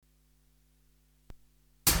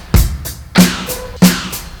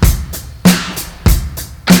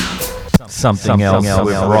Something else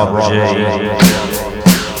with Rob G.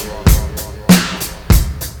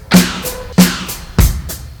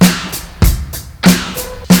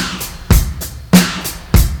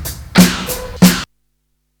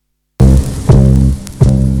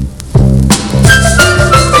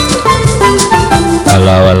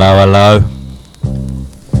 Hello.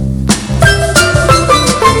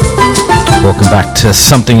 Welcome back to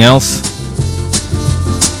Something Else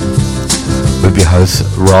with your host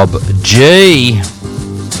Rob G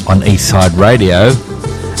on Eastside Radio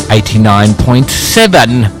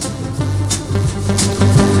 89.7.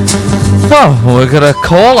 Oh, we've got a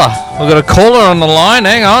caller. We've got a caller on the line.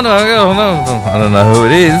 Hang on. I don't know who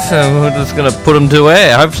it is. We're just going to put him to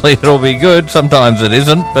air. Hopefully it'll be good. Sometimes it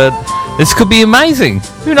isn't, but this could be amazing.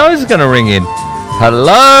 Who knows who's going to ring in?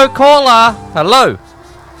 Hello, caller. Hello.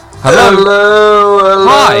 Hi.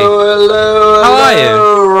 How are you?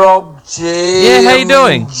 Rob G. Yeah, how you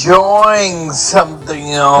doing? Enjoying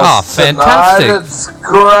Something Else. Oh, fantastic. Tonight. It's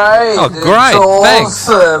great. Oh, great. It's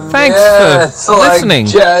awesome. Thanks for listening.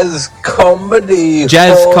 Like jazz comedy.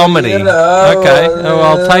 Jazz comedy. You know, okay. Oh,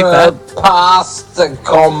 I'll take that. Pasta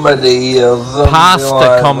comedy or something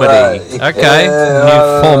like comedy. that. Okay.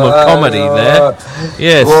 New form of comedy there.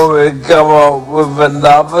 Yes. Well, we come up with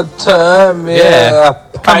another term.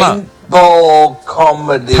 Paintball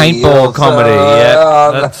comedy. Paintball comedy,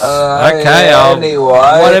 yeah. That's, okay,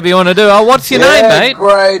 anyway. Whatever you want to do. Oh, what's your name, mate?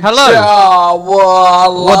 Great. Hello.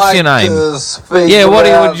 Well, what's your name? Yeah, what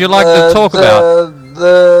would you like to talk about?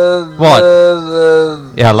 What?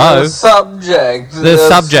 Hello? The subject. The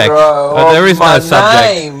subject. There is no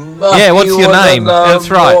subject. Yeah, what's your name? That's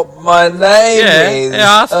right. What my name is. Yeah,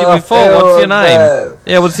 I asked you before. What's your name?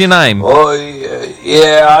 Yeah, what's your name? Oh,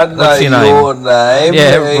 yeah, I know what's your name?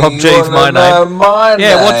 Yeah, Rob G's my name.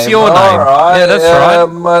 Yeah, what's your name? Right. Yeah, that's right.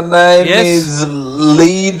 My name is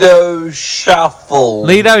LIDO Shuffle.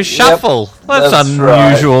 LIDO Shuffle. Yep, that's an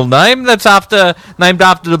unusual name. That's named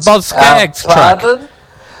after the Boz Scaggs track.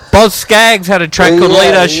 Boz Scaggs had a track called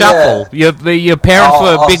LIDO Shuffle. Your parents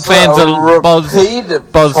were big fans of Boz.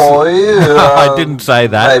 For you. I didn't say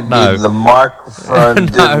that. Maybe the microphone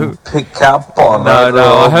didn't pick up on it.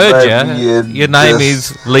 No, I heard you. Your name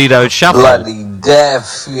is LIDO Shuffle. Bloody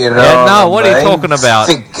deaf, you know. Yeah, no, what are you talking about?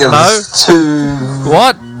 Thick as two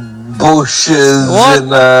what? Bushes what?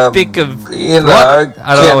 in a thick of canary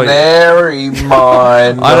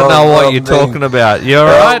mine. I don't know what you're talking about. You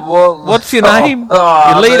alright? What's your name?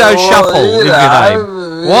 LIDO Shuffle is your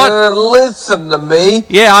name. What? Listen to me.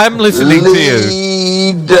 Yeah, I'm listening to you.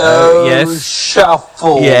 LIDO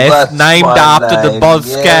Shuffle. Yes, that's named after the Boz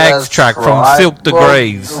Scaggs track from Silk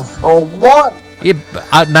Degrees. What? Yeah,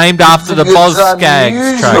 named after the Boz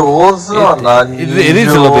Scaggs track. It is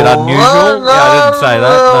a little bit unusual. I didn't say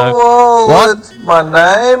that. No. What? It's my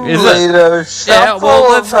name. Is LIDO Shuffle. Yeah, well,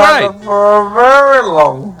 that's great. For a very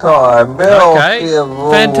long time. Okay,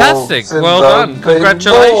 fantastic. Well done.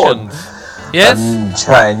 Congratulations. Yes. And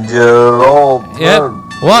change it all. Yep.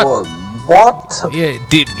 What? What? Yeah.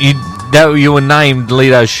 You were named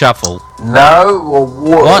LIDO Shuffle. No.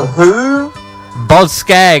 What? Who? Boz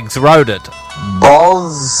Scaggs wrote it.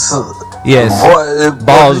 Boz. Yes. What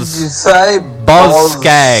did you say? Boz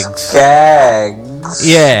Scaggs. Scaggs.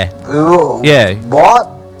 Yeah. Ooh. Yeah. What?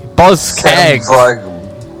 Boz Scaggs. Sounds like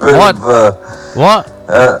a bit of what?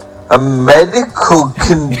 A medical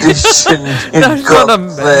condition. No,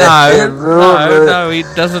 he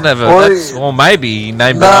doesn't have a. Or maybe he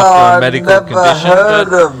named it after a medical condition.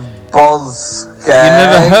 Heard of Boz Scaggs. You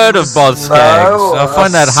never heard of Boz Scaggs? I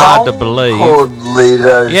find that hard to believe.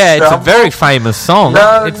 Yeah, it's a very famous song.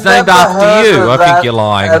 It's named after you. I think you're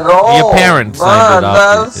lying. Your parents named it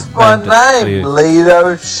after you. That's my name,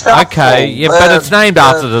 LIDO Shuffle. Okay, yeah, but it's named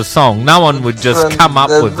after the song. No one would just come up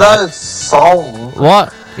with that. There's no song.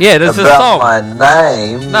 What? Yeah, there's a song. My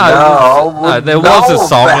name. No, there was a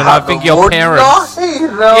song, and I think your parents.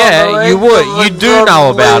 Yeah, you would. You do know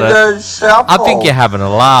about it. I think you're having a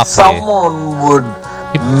laugh. Someone would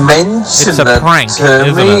mention it's a prank, to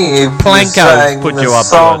isn't me. It? Plankos put you up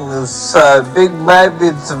to it. The song is so big. Maybe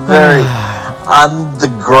it's a very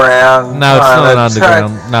underground. No, it's not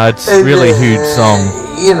underground. Track. No, it's really a huge song.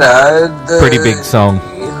 You know, pretty big song.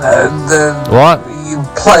 You know, what? You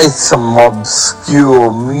play some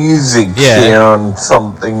obscure music here on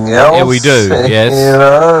Something Else. Yeah, we do. Yes. You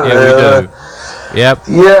know, yeah, we do. Yep.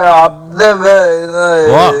 Yeah, I've never.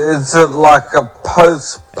 What? Is it like a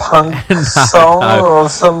post-punk song or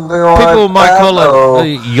something like that? People might call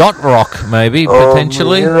it yacht rock, maybe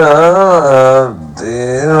potentially. You know,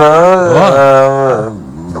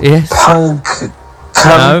 what? Yes. Punk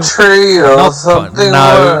country or something?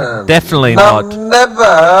 No, definitely not. Never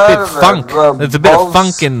heard Bit funk. There's a bit of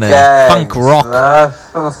funk in there. Funk rock.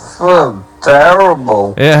 No,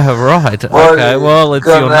 terrible. Yeah, right. Okay, well, it's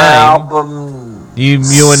your name. Album, you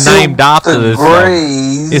were named after this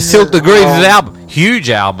song. It's Silk Degrees' album. Huge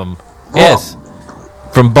album. What? Yes.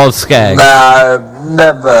 From Boz Scaggs. No,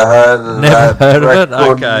 never heard of that. Never heard record. of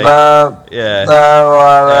it? Okay. No. Yeah. No, I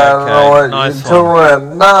don't know what nice you're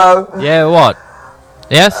talking about. No. Yeah, what?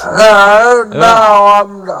 Yes? No,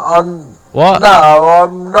 I'm what? No,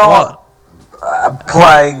 I'm not.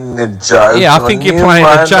 Playing a joke. Yeah, I think you're playing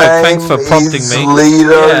a joke. Thanks for prompting me.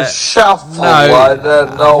 LIDO Shuffle. No. I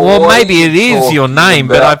don't know. Well, maybe it is your name,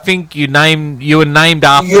 but I think you were named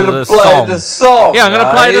after the song. The song. Yeah, I'm going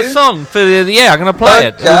to play the song for I'm going to play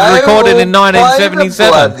it. It was recorded in 1977.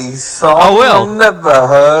 Play the bloody song. I will. I've never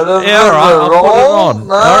heard of it. All right, I'll put it on.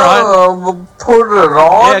 No, all right. I'll put it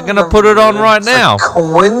on. Yeah, I'm going to put it on right now.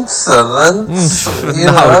 Coincidence.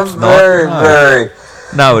 No, it's not. Very.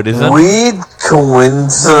 No, it isn't. Weird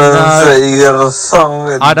coincidence that you got a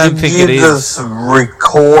song. I don't think it is. You just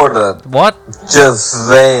record it. What? Just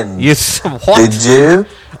then. What? Did you?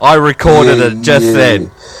 I recorded it just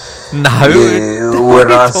then. No.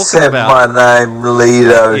 When I said my name,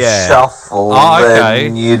 LIDO Shuffle,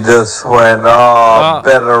 then you just went,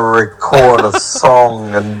 better record a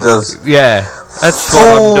song and just that's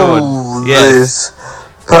what I'm doing. This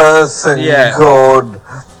person called,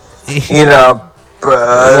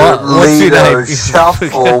 LIDO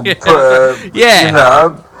Shuffle,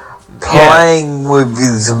 playing with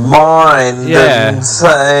his mind and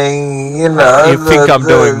saying, you think I'm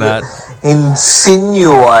doing that?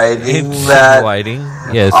 Insinuating that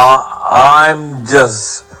yes. I'm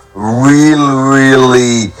just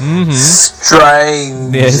really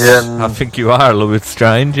strange. Yes, and I think you are a little bit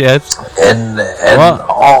strange, yes. And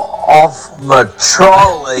off my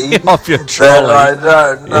trolley. Off your trolley. I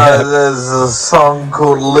don't know. There's a song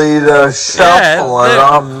called LIDO Shuffle, and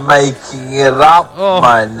I'm making it up.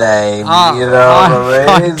 My name. You know what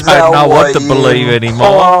I mean? I don't know what to believe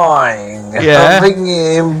anymore. I think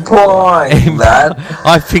you're implying that.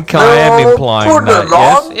 I think I am implying that.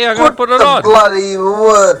 Yes. Yeah, I'm going to put it on. Bloody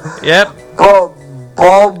word. Yep.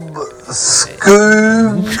 Bob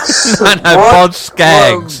Scoogs. No, Bob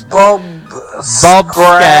Scaggs. Bob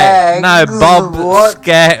Scaggs. No, Bob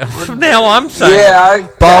Scaggs. Now I'm saying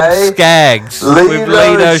Bob Scaggs with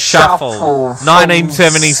LIDO Shuffle,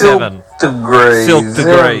 1977. Silk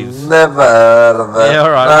Degrees. Never heard of it. Yeah,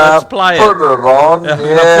 all right, let's play it. Put it on. Put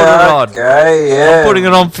it on. Okay, I'm putting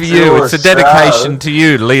it on for you. It's a dedication to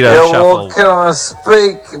you, LIDO Shuffle. Well, can I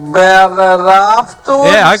speak about it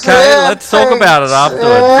afterwards? Yeah, okay, let's talk about it afterwards.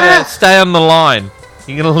 Yeah, stay on the line.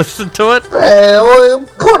 You gonna listen to it? Well,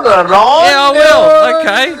 put it on. Yeah, I will.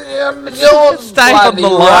 Okay. Stay on the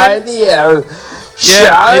line. Radio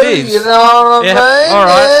show, it is. You know what I mean? All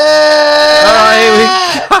right. All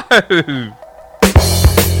right, here we go.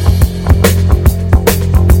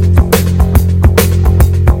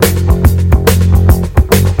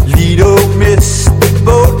 Lido missed the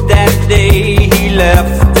boat that day. He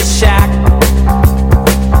left the shack,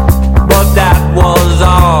 but that was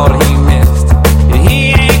all he missed.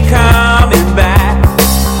 He ain't coming back.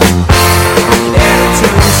 At a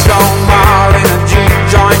Tombstone bar in a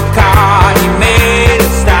juke-joint car, he made a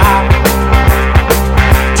stop,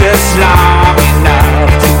 just long enough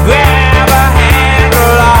to grab a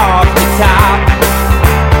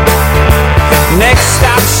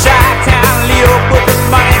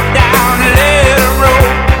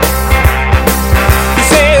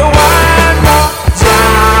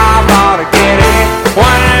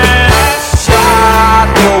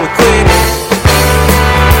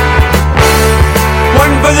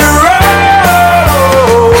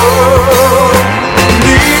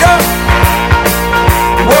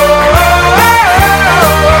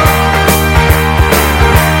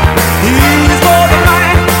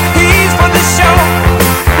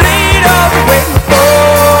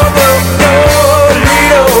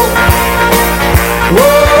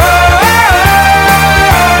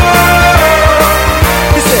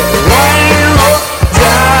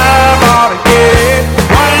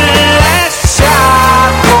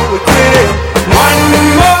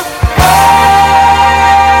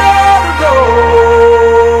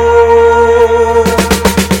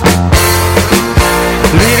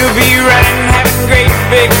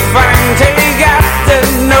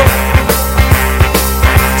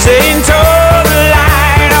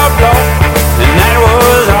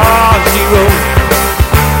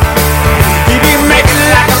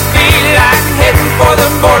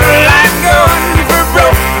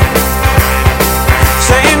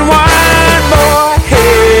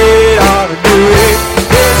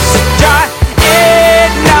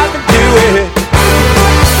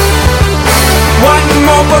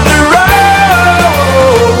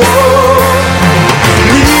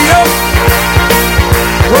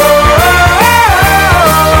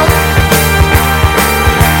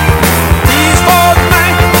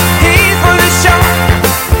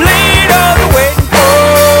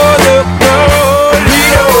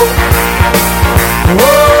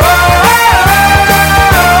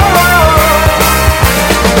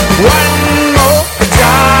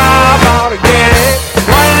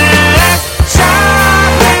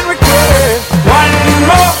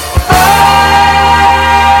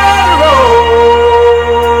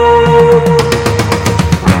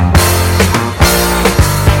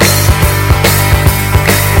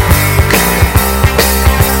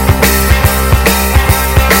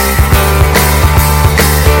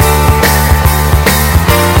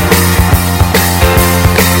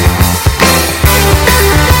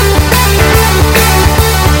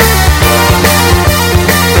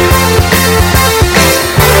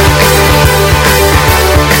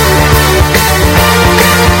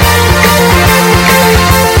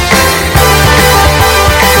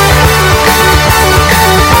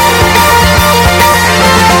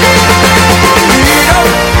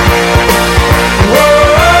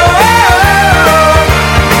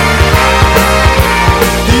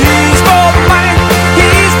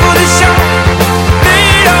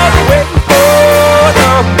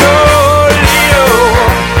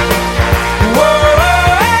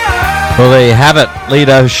Well, there you have it.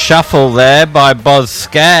 LIDO Shuffle there by Boz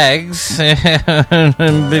Scaggs.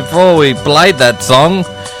 And before we played that song,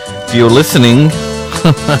 if you were listening,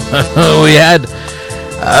 we had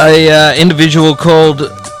a individual called,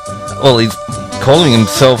 well, he's calling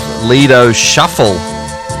himself LIDO Shuffle.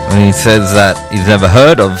 And he says that he's never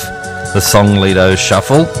heard of the song LIDO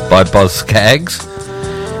Shuffle by Boz Scaggs.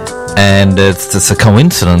 And it's just a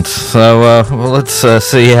coincidence. So, well, let's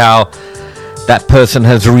see how that person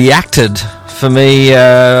has reacted for me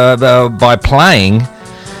by playing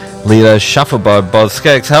LIDO Shuffle by Boz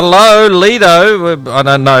Scaggs. Hello, Lido. I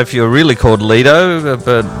don't know if you're really called Lido,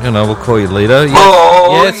 but, you know, we'll call you Lido. Yes.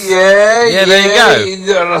 Oh, yes. yeah, there you go. You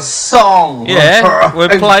got a song. Yeah, we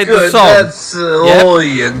played the song. That's all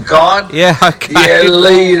you got. Yeah, okay. Yeah,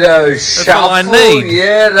 LIDO Shuffle. all I need.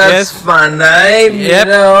 Yeah, that's my name. Yep.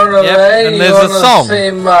 You know what I mean? And You there's a wanna song.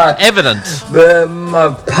 see my, Evidence.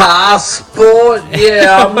 my passport?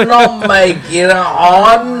 Yeah, I'm not making it.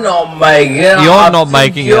 I'm not making it. You're not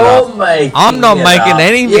making it up. I'm not making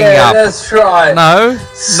anything yeah, up. That's right. No.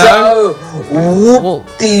 So,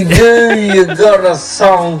 whoop-de-doo, you got a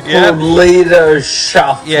song called LIDO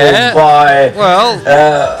Shuffle by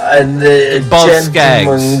a Boz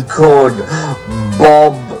gentleman called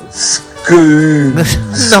Bob Scoogs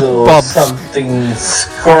or Bob. something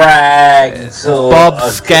Scraggs or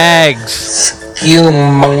Bob Scaggs.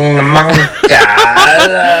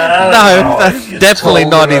 No, that's definitely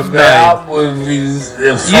not his name.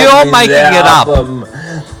 You're making it up.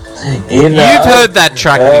 You know, You've heard that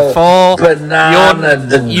track before.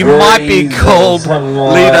 You might be called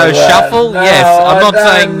LIDO Shuffle. No, yes, I'm not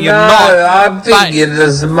saying you're not. I think you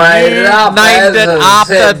just made it up. Named it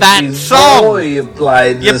after that song. You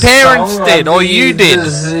played Your the parents song. did, or you did.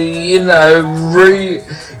 Just, you know,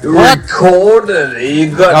 recorded it.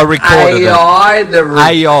 You got recorded AI to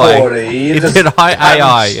record it. You did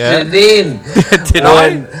AI, yeah. It in. Did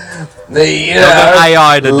I? You got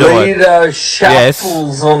AI to do it. LIDO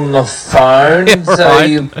Shuffles on the phone, so Right.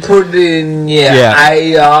 you put in your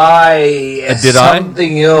AI Did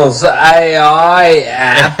something else, AI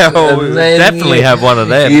app, and then definitely have one of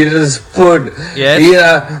them. You just put, you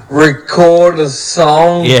know, record a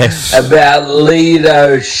song about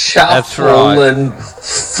LIDO Shuffle and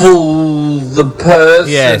fool the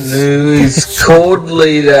person who is called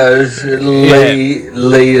LIDO Shuffle.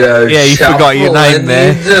 Yeah, you forgot your name and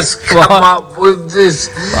there. You just come up with this,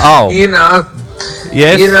 you know,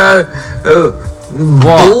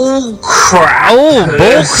 bull crap. Oh, bull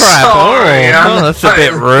crap. Sorry, That's a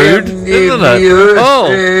bit rude, isn't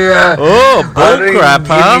it? Bull crap,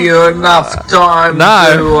 huh? Give you enough time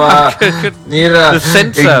to, you know, the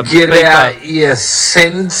sensor get out your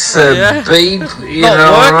sensor beep. You Not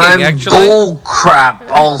know what working, I mean? actually. Bull crap.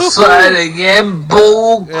 I'll say it again.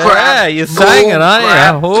 Bull crap. Yeah, you're saying it, aren't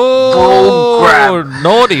you? Bull crap.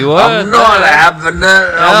 Naughty word. I'm not having it.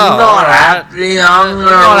 I'm not happy. I'm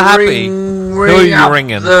not gonna Who are you up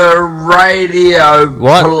ringing? the radio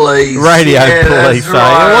police. Radio police, that's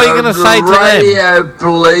right. What are you going to say to them? Radio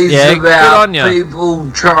police good about on you.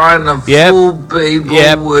 people trying to fool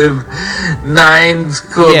people with names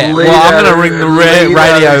called LIDO. Well, I'm going to ring the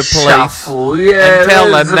radio Shuffle. police and tell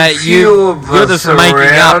them that you're just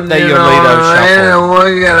making up that you're LIDO Shuffle.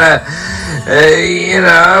 We're gonna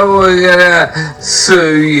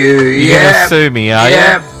sue you. You're going to sue me, are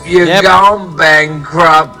you? You're going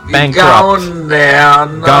bankrupt. You're going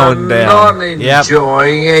down. Going down. Not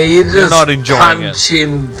enjoying it. You're just not enjoying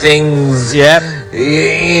punching things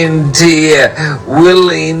into your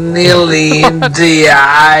willy-nilly into your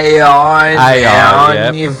AI now.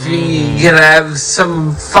 And if you can have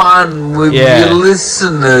some fun with your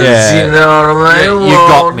listeners, you know what I mean? You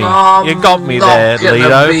got me. You got me there,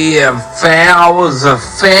 Lido. I was a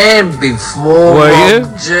fan before. Were you?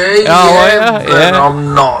 G, but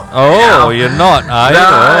I'm not. Oh, you're not, are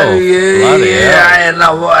you?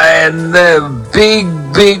 And the big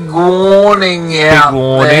warning out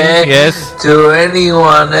there to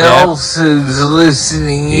anyone else who's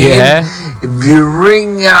listening in. If you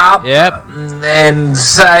ring up and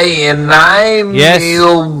say your name,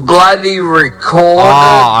 you'll bloody record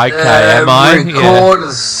record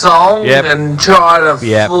a song and try to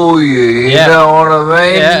fool you. You know what I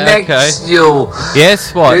mean? Next you'll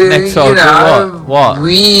Next what?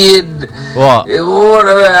 Weird. What? What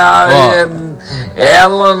about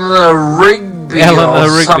Eleanor Rigby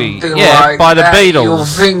or something like by the that? Beatles. You'll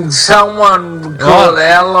think someone called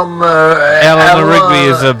Eleanor Rigby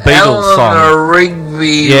is a Beatles song. Eleanor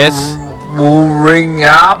Rigby will ring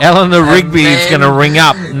up. Eleanor Rigby is going to ring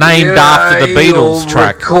up, named after the Beatles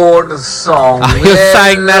track. Record a song. You're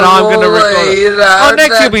saying that I'm going to record it. Oh,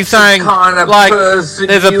 next you'll be saying, like, there's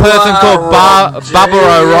a person called Bubba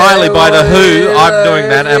O'Reilly by The Who. I'm doing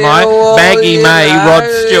that, am I? Maggie May, Rod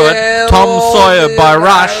Stewart, Tom Sawyer by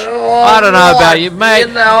Rush. I don't know about you, mate.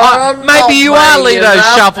 Maybe you are LIDO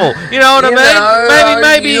Shuffle. You know what I mean?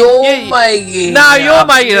 Maybe you're making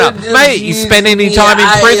it up. Mate, you spent any time in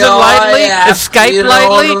prison lately? Escaped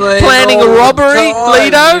lately? Planning a robbery?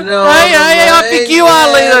 LIDO? Hey, I think you are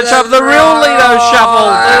LIDO Shuffle, the real LIDO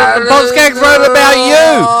Shuffle. The Podskaggs wrote about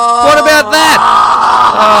you. What about that?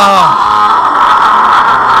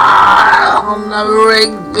 On the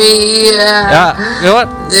Rigby. You know what?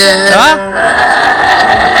 Huh?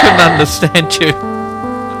 Couldn't understand you.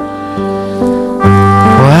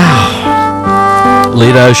 Wow.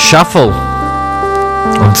 LIDO Shuffle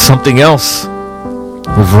on something else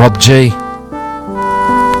with Rob G.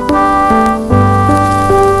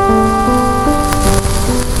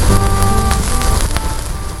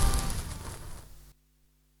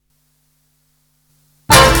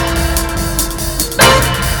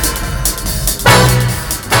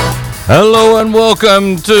 Hello and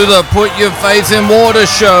welcome to the Put Your Face in Water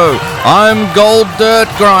show. I'm Gold Dirt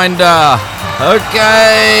Grinder.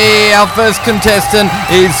 Okay, our first contestant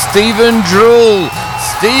is Stephen Drool.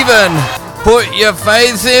 Stephen, put your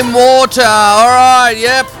face in water. Alright,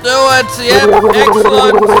 yep, do it. Yep,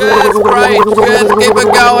 excellent. Yes, great. Yes, keep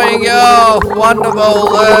it going. Oh,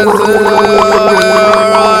 wonderful.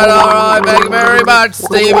 Alright. Thank you very much,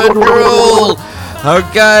 Stephen Drool.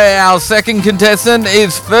 Okay, our second contestant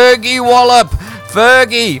is Fergie Wallop.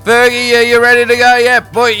 Fergie, are you ready to go?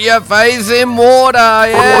 Yep, put your face in water.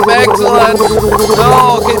 Yep, excellent.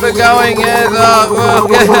 Oh, keep it going. Yes.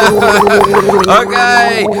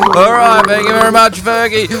 Okay. All right. Thank you very much,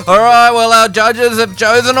 Fergie. All right. Well, our judges have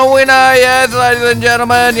chosen a winner. Yes, ladies and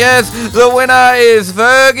gentlemen. Yes, the winner is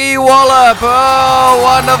Fergie Wallop. Oh,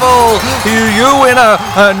 wonderful. You win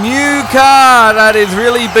a new car that is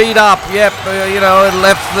really beat up. Yep. It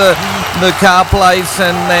left the car place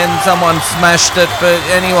and then someone smashed it. But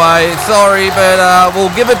anyway, sorry, but we'll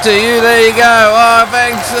give it to you. There you go. Oh,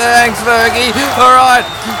 thanks, Fergie. All right.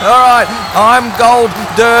 I'm Gold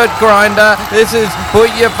Dirt Grinder. This is Put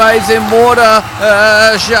Your Face in Water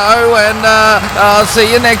show, and I'll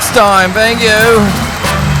see you next time. Thank you.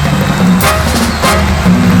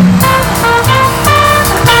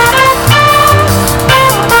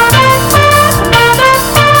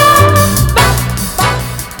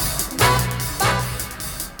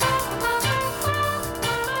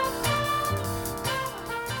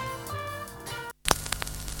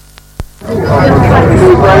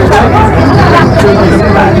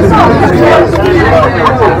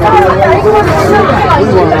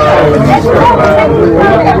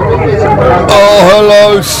 Oh,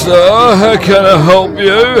 hello, sir. How can I help you?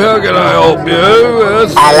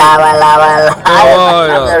 Yes. Hello. I've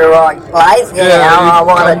come to the right place. I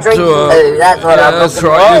want a drink too. That's what I'm looking for. That's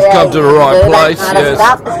right. You've come to the right place.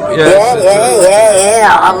 Yes.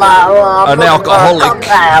 I'm an alcoholic.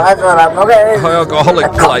 Cocktail. That's what I'm looking for.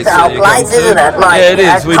 Alcoholic place. Cocktail place, isn't it? Yeah, it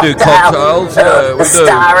is. We do cocktails. We do.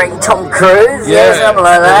 Starring Tom Cruise. Yeah, something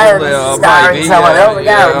like that. Starring someone else. I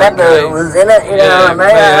can't remember who was in it. You know what I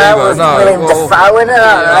mean? I was William Dafoe in it.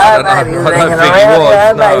 I don't know. Maybe he was hanging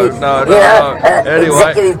around. No. Anyway.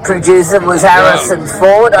 Executive producer was Harrison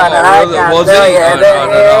Ford. I don't know. Was he?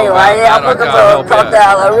 Anyway, I'm looking for a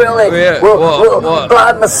cocktail that really will blow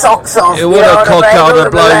my socks off. You want a cocktail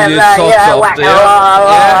that blows your socks off, dear? A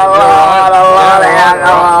lot of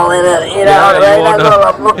alcohol in it. You know what I mean? That's what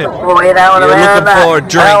I'm looking for. You know what I mean? You're looking for a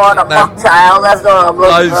drink. I want a cocktail. That's what I'm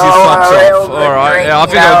looking for. Blows your socks off. All right. Yeah, I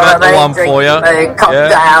think I've got the one for you.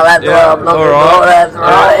 Cocktail. That's what I'm looking for. That's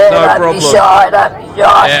right. No problem. Don't be shy.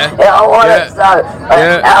 I want it so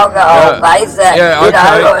alcohol based.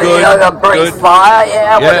 A brief fire.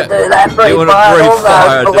 I want to do that brief fire.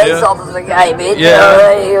 Also, police officer came in.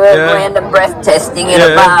 He was random breath testing in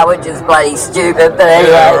a bar, which is bloody stupid. But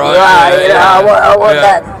anyway, I want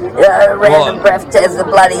that random breath test to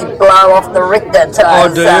bloody blow off the Richter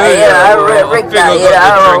tone. Do you? Richter.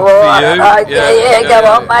 Come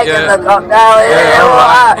on, making the cocktail.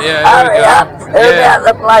 Hurry up. About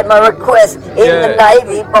to play my request in the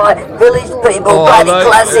Navy by Village People. Bloody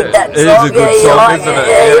classic, that song. You like it?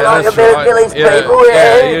 You like a bit of Village People?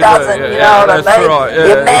 Who doesn't? You know what I mean?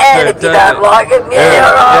 You're mad if you don't like it.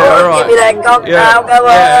 Alright, give me that cocktail. Come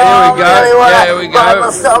on. Here we go. Here we go.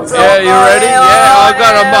 You ready? I've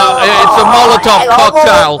got it's a Molotov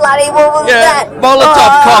cocktail.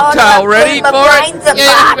 Molotov cocktail. Ready for it?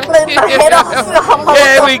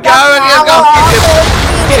 Here we go.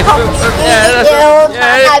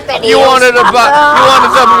 You wanted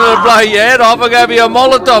something to blow your head off? I gave you a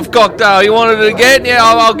Molotov cocktail. You wanted it again? Yeah,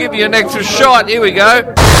 I'll give you an extra shot. Here we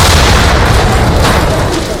go.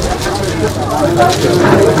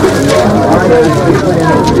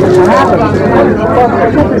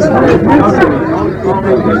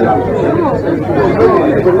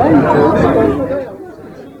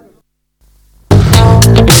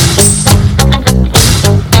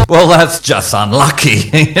 Well, that's just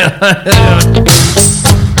unlucky.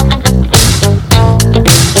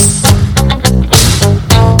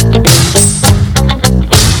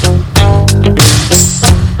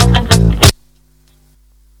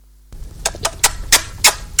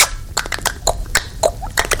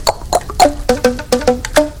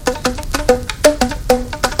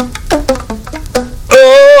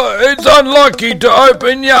 It's unlucky to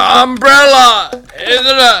open your umbrella, isn't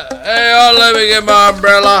it? Hang on, let me get my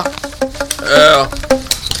umbrella.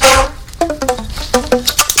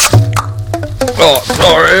 Oh,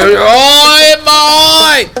 sorry. Oh, in my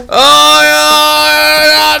eye!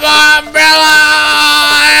 Oh, my umbrella!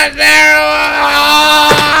 It's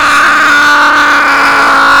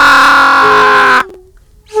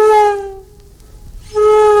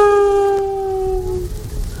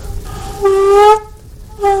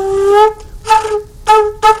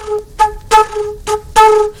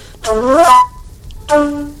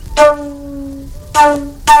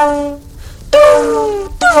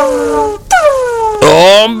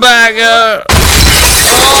Oh, I'm back. Oh,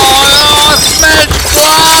 smashed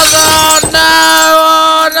glass. Oh, no.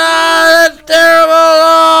 Oh, no. That's terrible.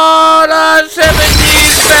 Oh, no. 7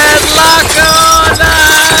 years bad luck.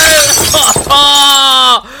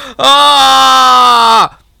 Oh,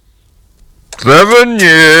 no. 7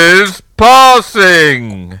 years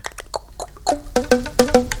passing.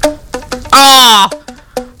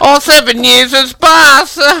 Oh, 7 years has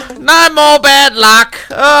passed. No more bad luck.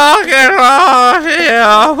 Oh,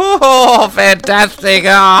 yeah. Oh, fantastic.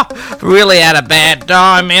 Oh, really had a bad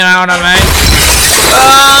time, you know what I mean?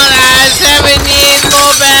 Oh, no, 7 years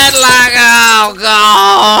more bad luck. Oh,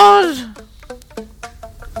 God.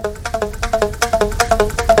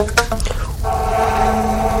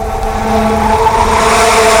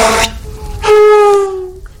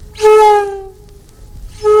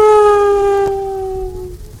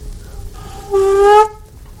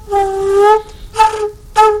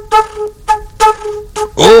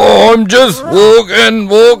 Oh, I'm just walking.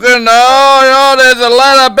 Oh, there's a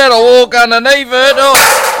ladder. Better walk underneath it. Oh,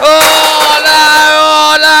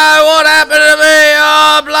 no, what happened to me?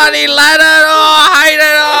 Oh, bloody ladder. Oh, I hate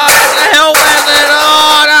it. Oh, the hell with it.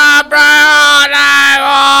 Oh, no, bro.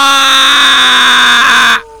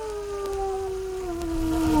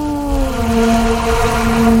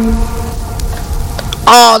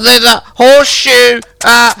 Oh, there's a horseshoe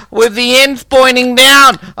with the ends pointing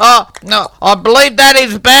down. Oh, no, I believe that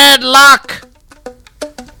is bad luck.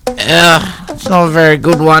 It's not a very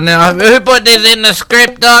good one. Who put this in the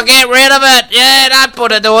script? Oh, get rid of it. Yeah, don't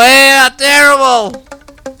put it away. Oh, terrible.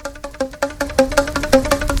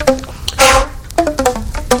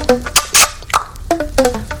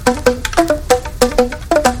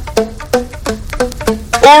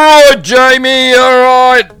 Alright, Jamie,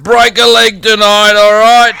 alright. Break a leg tonight,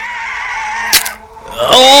 alright?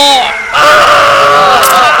 Oh,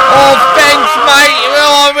 thanks, mate.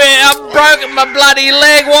 Oh, I've broken my bloody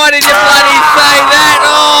leg. Why did you bloody say that?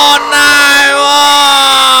 Oh, no.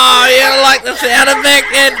 Oh, you like the sound effect?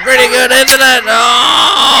 It's pretty good, isn't it?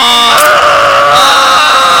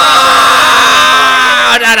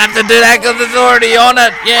 I don't have to do that because it's already on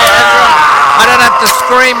it. Yeah, that's right. I don't have to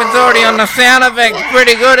scream. It's already on the sound effect.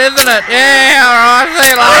 Pretty good, isn't it? Yeah, alright. See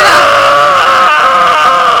you later.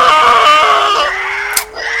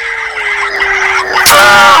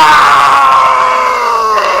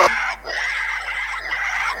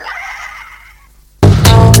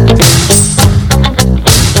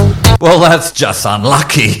 Well, that's just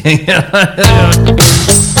unlucky.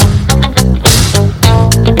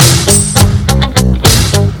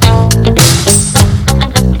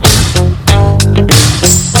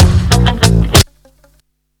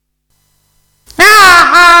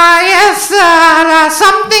 Yes,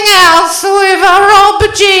 something else with a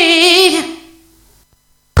Robert G.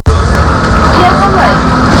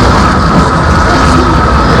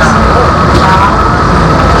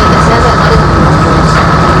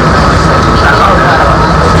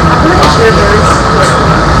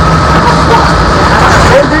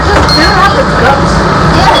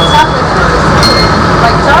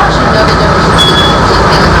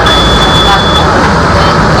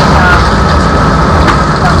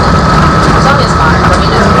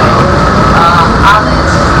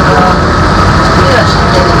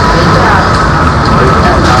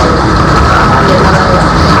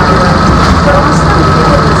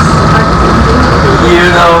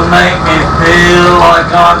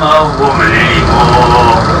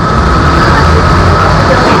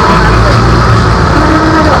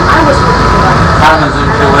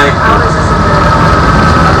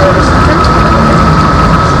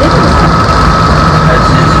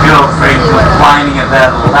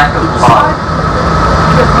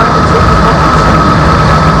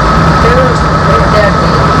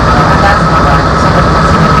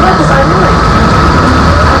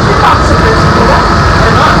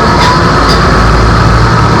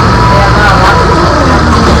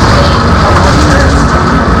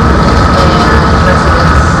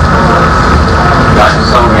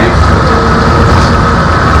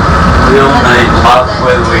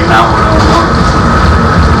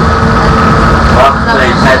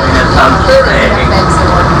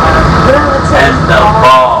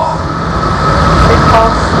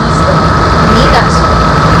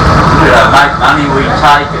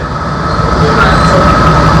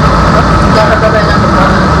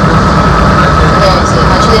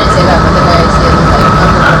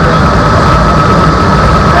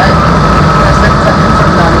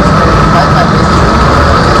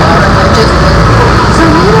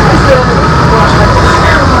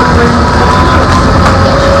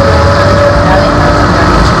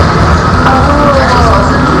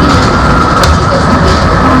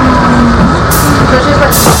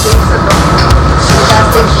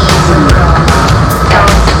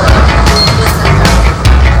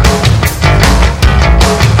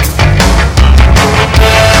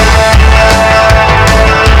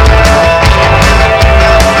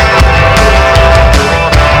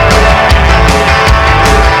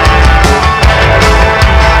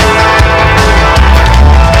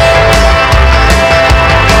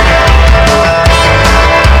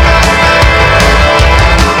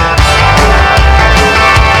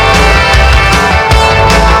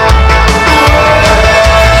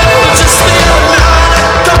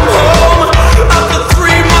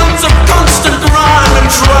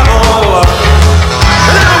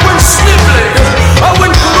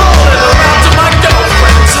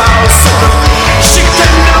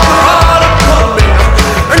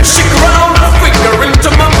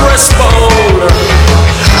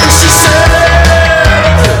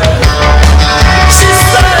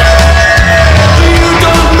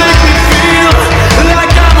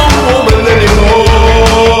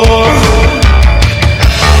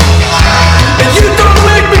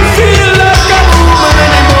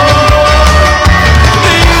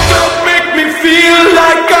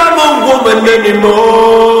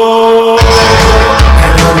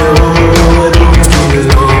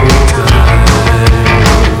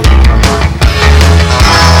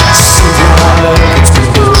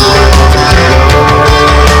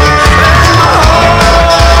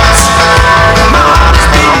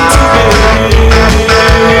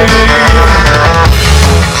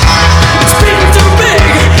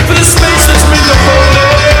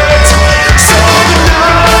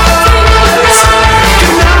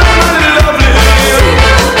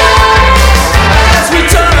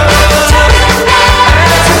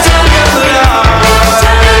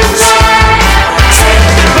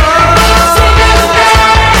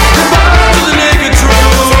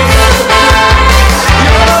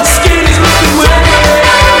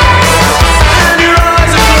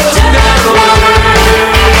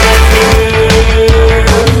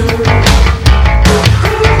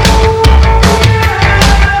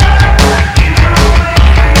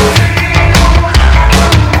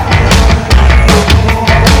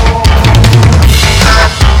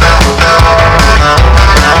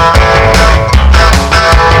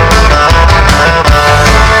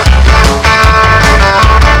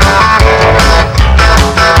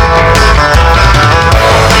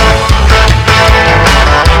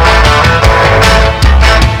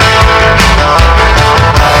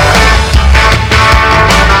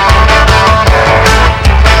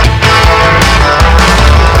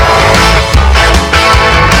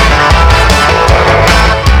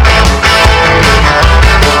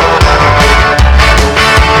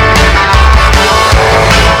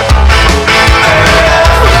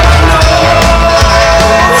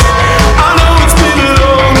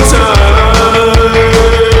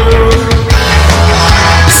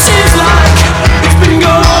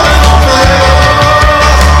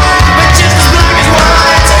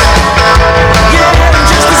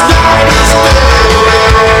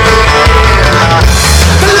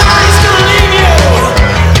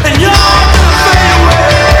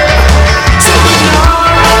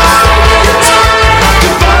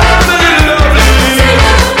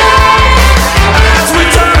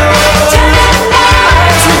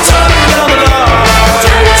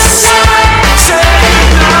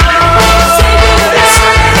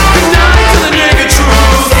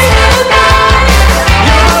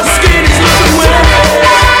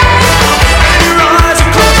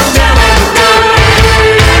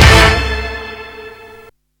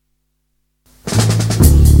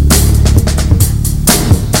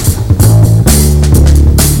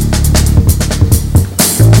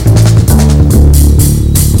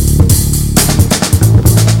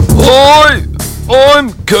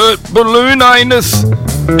 Balloonanus,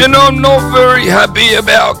 and I'm not very happy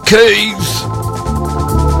about keys.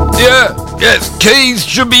 Yes, keys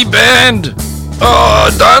should be banned. Oh, I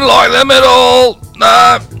don't like them at all.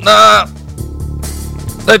 Nah.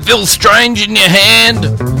 They feel strange in your hand,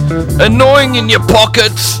 annoying in your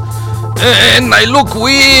pockets, and they look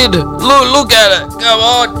weird. Look at it. Come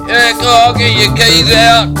on. Yeah, go on, get your keys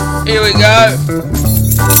out. Here we go.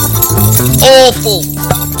 Awful.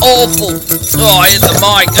 Oh, I hit the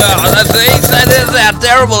mic. Oh, that's how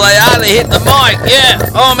terrible they are. They hit the mic. Yeah.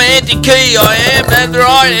 I'm anti-key. I am. That's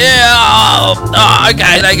right. Yeah. Oh,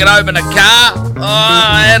 okay. They can open a car.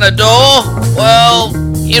 And a door. Well,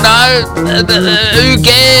 you know, who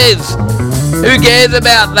cares? Who cares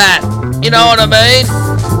about that? You know what I mean?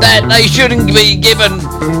 That they shouldn't be given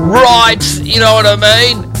rights. You know what I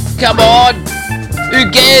mean? Come on. Who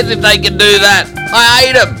cares if they can do that? I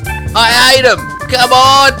hate them. Come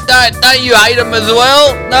on, don't you hate them as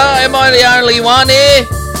well? No, am I the only one here?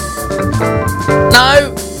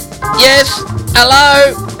 No? Yes?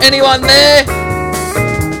 Hello? Anyone there?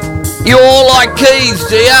 You all like keys,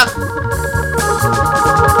 do ya?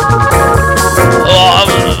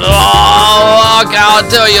 Oh, okay, I'll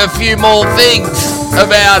tell you a few more things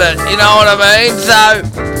about it, you know what I mean? So,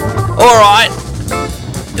 alright.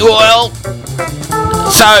 Well,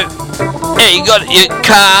 so, yeah, you got your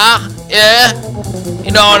car, yeah?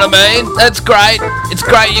 You know what I mean? That's great. It's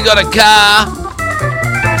great you got a car.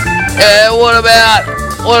 Yeah, what about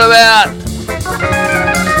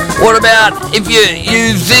if you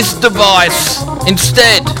use this device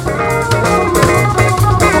instead?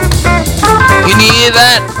 Can you hear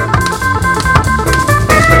that?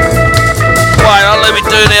 Wait, I'll let me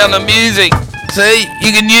turn down the music. See?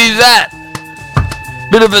 You can use that.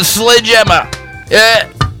 Bit of a sledgehammer. Yeah,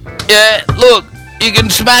 look. You can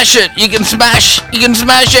smash it. You can smash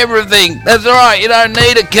everything. That's alright. You don't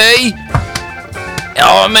need a key.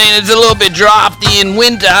 Oh, I mean, it's a little bit drafty in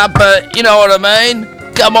winter, but you know what I mean?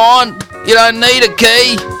 Come on. You don't need a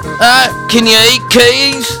key. Can you eat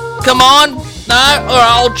keys? Come on. No? Alright,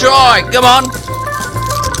 I'll try. Come on.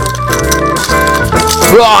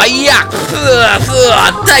 Oh, yuck.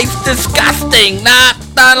 Tastes disgusting. Nah,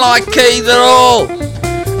 don't like keys at all.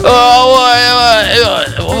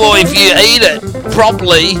 Well, if you eat it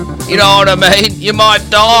properly, you know what I mean, you might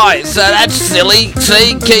die, so that's silly.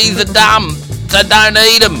 See, keys are dumb, so don't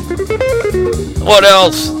eat them. What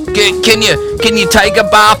else? Can you take a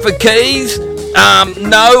bath for keys?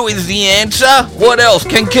 No is the answer. What else?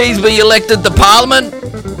 Can keys be elected to Parliament?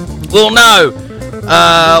 Well, no.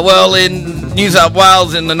 Well, in New South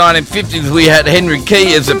Wales in the 1950s, we had Henry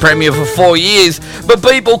Key as the Premier for 4 years, but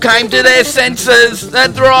people came to their senses.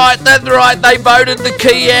 That's right, they voted the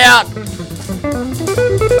key out.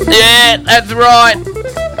 Yeah, that's right.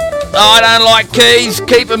 I don't like keys,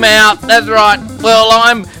 keep them out, that's right. Well,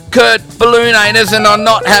 I'm KURT Balloonanus and I'm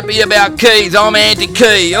not happy about keys. I'm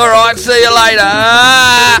anti-key. Alright, see you later.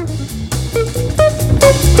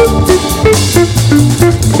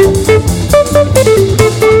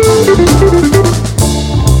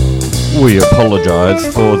 We apologise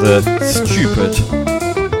for the stupid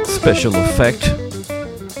special effect.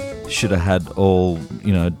 Should have had all,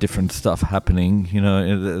 different stuff happening.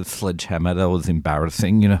 The sledgehammer, that was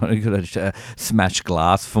embarrassing. You could have smashed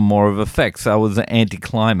glass for more of effect. So it was an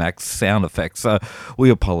anticlimax sound effect. So we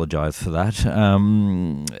apologise for that.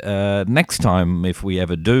 Next time, if we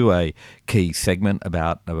ever do a key segment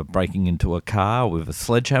about breaking into a car with a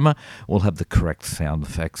sledgehammer, we'll have the correct sound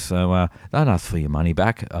effects. So don't ask for your money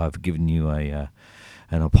back. I've given you an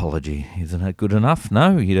apology. Isn't that good enough?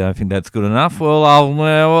 No, you don't think that's good enough? Well,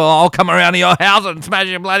 I'll come around to your house and smash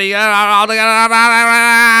your bloody. Always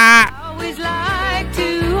like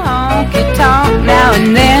to honky tonk now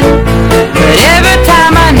and then, but every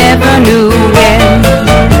time I never knew when.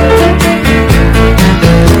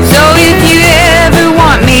 So if you ever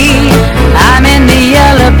want me, I'm in the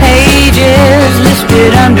yellow pages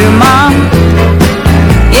listed under Mom.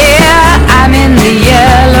 Yeah, I'm in the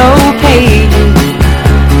yellow pages.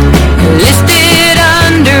 Listed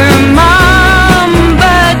under Mom,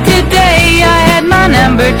 but today I had my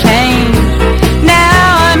number changed.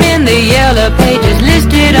 Now I'm in the yellow pages,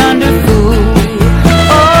 listed under Fool.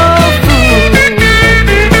 Oh, Fool.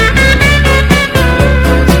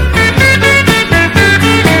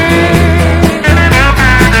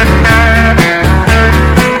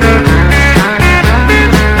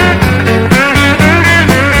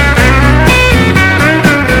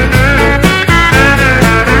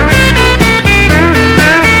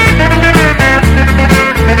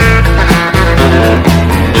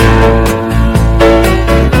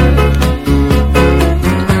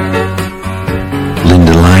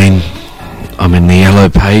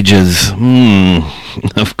 pages.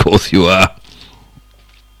 Of course you are.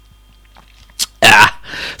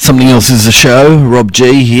 Something else is the show. Rob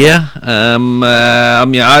G here. I'm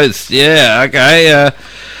your host. Yeah, okay.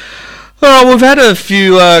 We've had a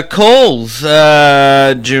few calls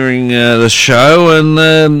during the show,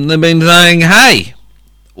 and they've been saying, hey,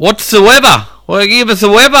 what's the weather? Well, give us a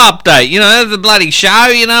weather update. You know, the bloody show,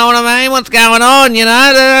 you know what I mean? What's going on, you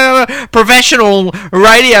know? The professional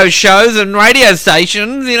radio shows and radio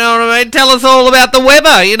stations, you know what I mean? Tell us all about the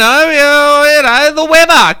weather, you know, the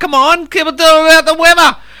weather. Come on, give us all about the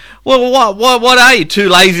weather. Well, what are you, too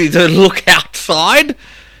lazy to look outside?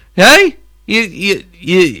 Hey? You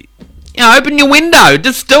know, open your window.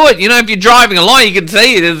 Just do it. You know, if you're driving along, you can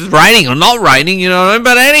see it. It's raining or not raining, you know what I mean?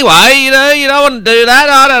 But anyway, you know, you don't want to do that.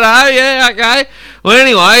 I don't know. Yeah, okay. Well,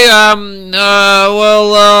 anyway,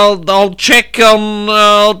 I'll check on,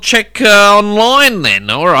 online then.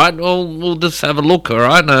 All right. We'll just have a look. All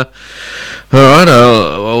right. All right.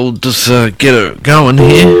 I'll just get it going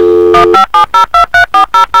here.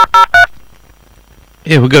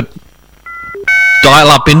 Yeah, we got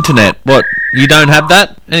dial-up internet. What? You don't have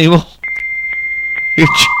that anymore? You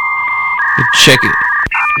check it.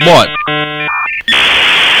 What?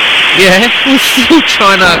 Yeah, we're still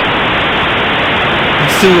trying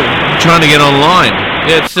to get online.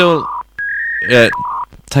 Yeah, it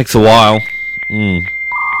takes a while.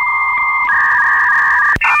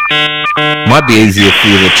 Might be easier for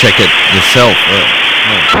you to check it yourself.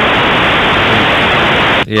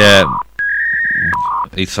 Yeah,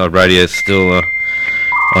 Eastside Radio is still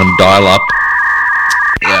on dial-up.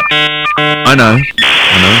 Yeah, I know,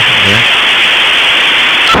 yeah.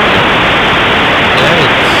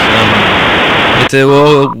 Yeah,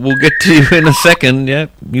 we'll get to you in a second, yeah.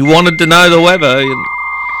 You wanted to know the weather.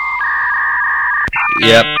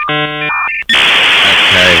 Yep.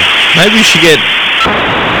 Okay. Maybe you should get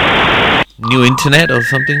new internet or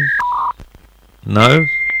something? No?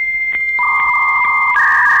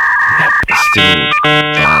 Yep, still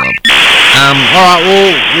dial-up. Alright,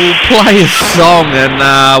 we'll play a song and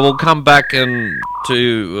we'll come back and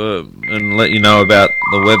let you know about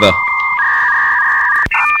the weather.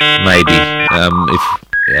 Maybe.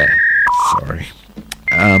 Sorry.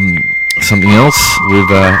 Something else with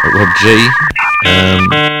Rob G.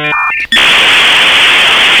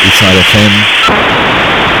 Eastside FM.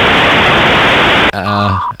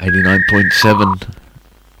 89.7.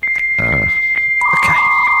 Okay.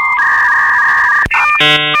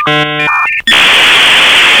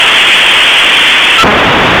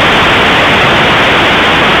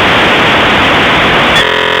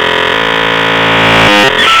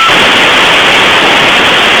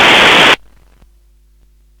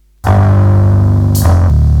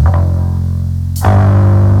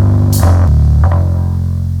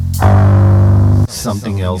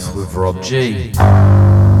 Something else with Rob G.